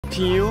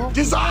Pew.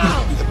 This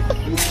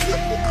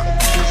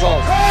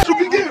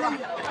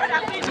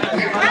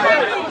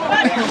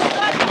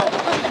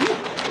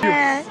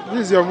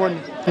is your money.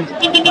 Hey,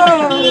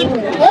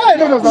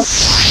 no.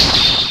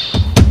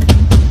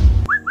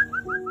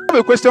 I have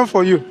a question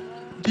for you.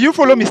 Do you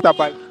follow Mr.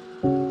 Bike?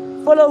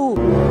 Follow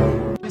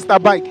who?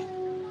 Mr. Bike.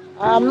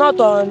 I'm not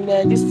on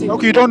this thing.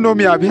 Okay, you don't know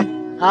me, Abi.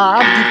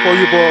 I have deep for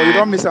you, but you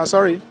don't miss. I'm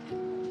sorry.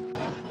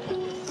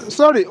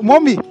 Sorry,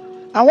 mommy.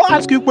 I want to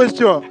ask you a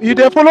question. You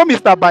dey follow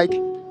Mr. Bike?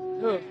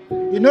 No.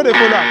 You know they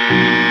follow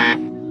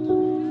am?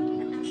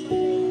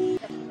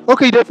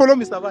 Okay, you dey follow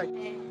Mr. Bike.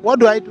 What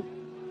do I do?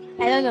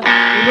 I don't know.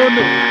 You don't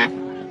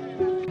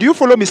know. Do you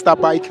follow Mr.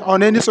 Bike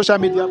on any social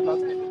media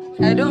platform?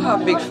 I don't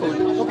have big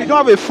phone. Okay, you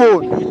don't have a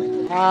phone.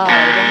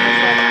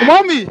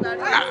 Mommy,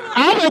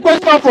 I have a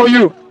question for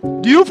you.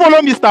 Do you follow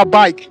Mr.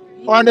 Bike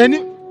on any?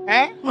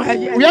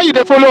 Where you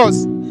dey follow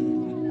us?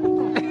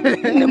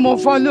 No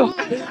follow.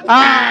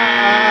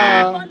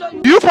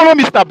 Do you follow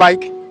Mr.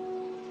 Bike?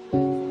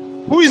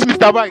 Who is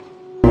Mr. Bike?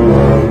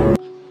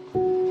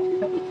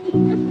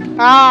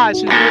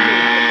 She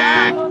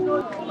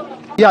knows.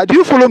 Yeah, do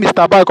you follow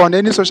Mr. Bike on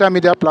any social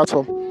media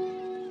platform?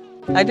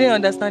 I didn't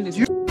understand this.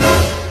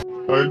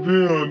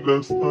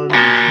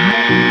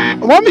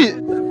 Mommy,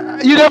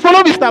 you dey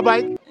follow Mr.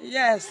 Bike?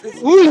 Yes.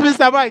 Who is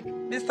Mr. Bike?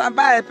 Mr.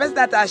 Bai, a person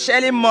that are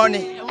sharing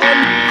money.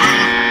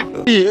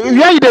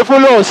 Where you dey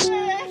follow us?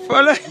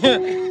 Follow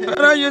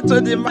you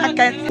to the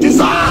market.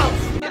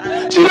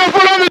 She dey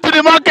follow me to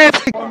the market.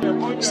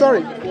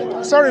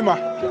 Sorry, ma. I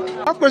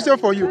have a question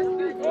for you.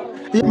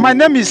 My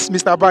name is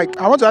Mr. Bike.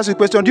 I want to ask you a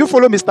question. Do you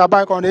follow Mr.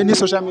 Bike on any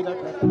social media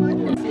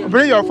platform?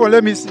 Bring your phone.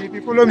 Let me see. If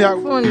you follow me,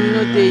 Phone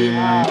no dey.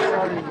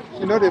 sorry.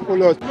 You know they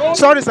follow us.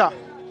 Sorry, sir.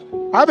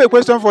 I have a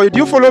question for you. Do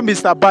you follow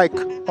Mr. Bike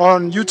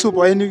on YouTube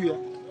or anywhere?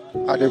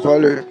 I dey follow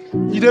you.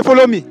 You dey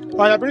follow me?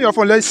 Oh, yeah, bring your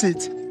phone. Let's see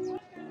it.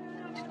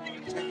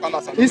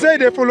 He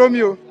said they follow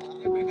me. Oh.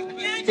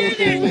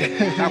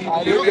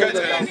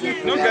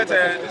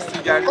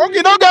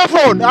 Okay, don't get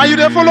phone. And you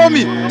dey follow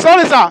me.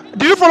 Sorry, sir.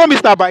 Do you follow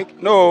Mr.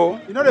 Bike? No.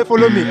 You know they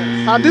follow me.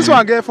 And this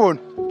one get phone.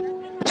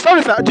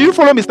 Sorry, sir. Do you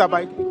follow Mr.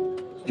 Bike?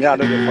 Yeah, I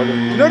know they follow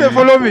me. You know they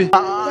follow me.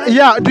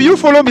 Yeah. Do you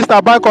follow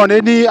Mr. Bike on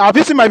any? Have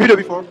you seen my video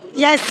before?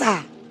 Yes,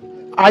 sir.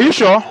 Are you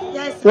sure?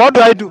 Yes. What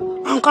do I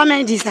do? On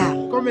comedy, sir.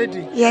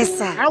 Comedy. Yes,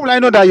 sir. How will I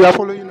know that you are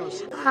following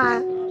us?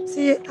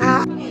 See,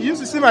 You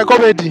used to see my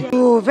comedy.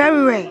 oh,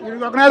 very well. You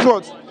recognize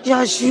what?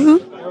 Your shoe.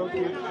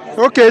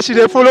 Okay, she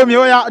dey follow me.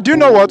 Oh yeah. Do you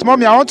know what,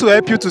 mommy? I want to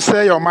help you to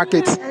sell your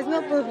market. There's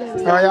no problem.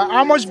 Yeah.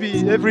 How much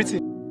be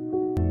everything?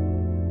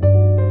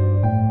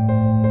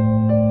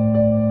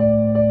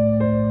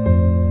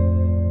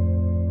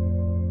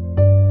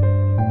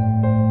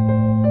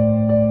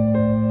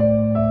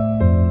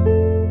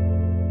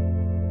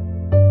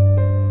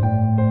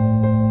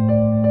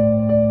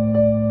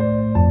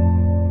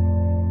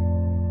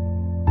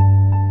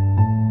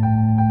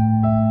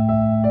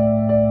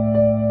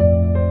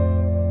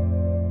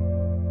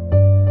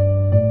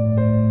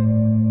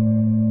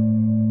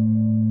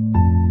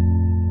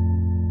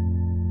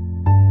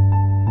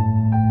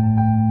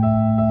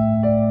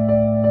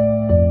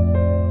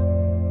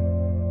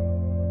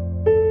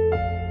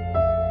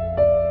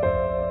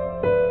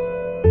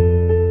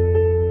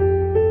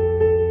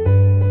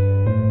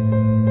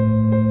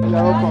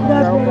 You're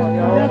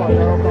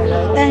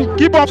welcome.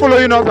 Keep on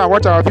following us and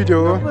watch our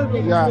video.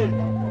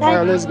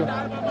 Yeah, let's go.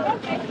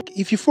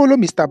 If you follow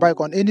Mr. Bike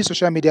on any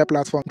social media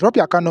platform, drop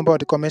your account number on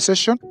the comment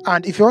section.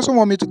 And if you also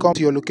want me to come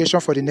to your location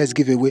for the next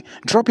giveaway,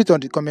 drop it on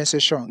the comment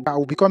section. I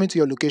will be coming to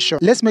your location.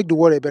 Let's make the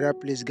world a better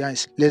place,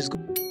 guys. Let's go.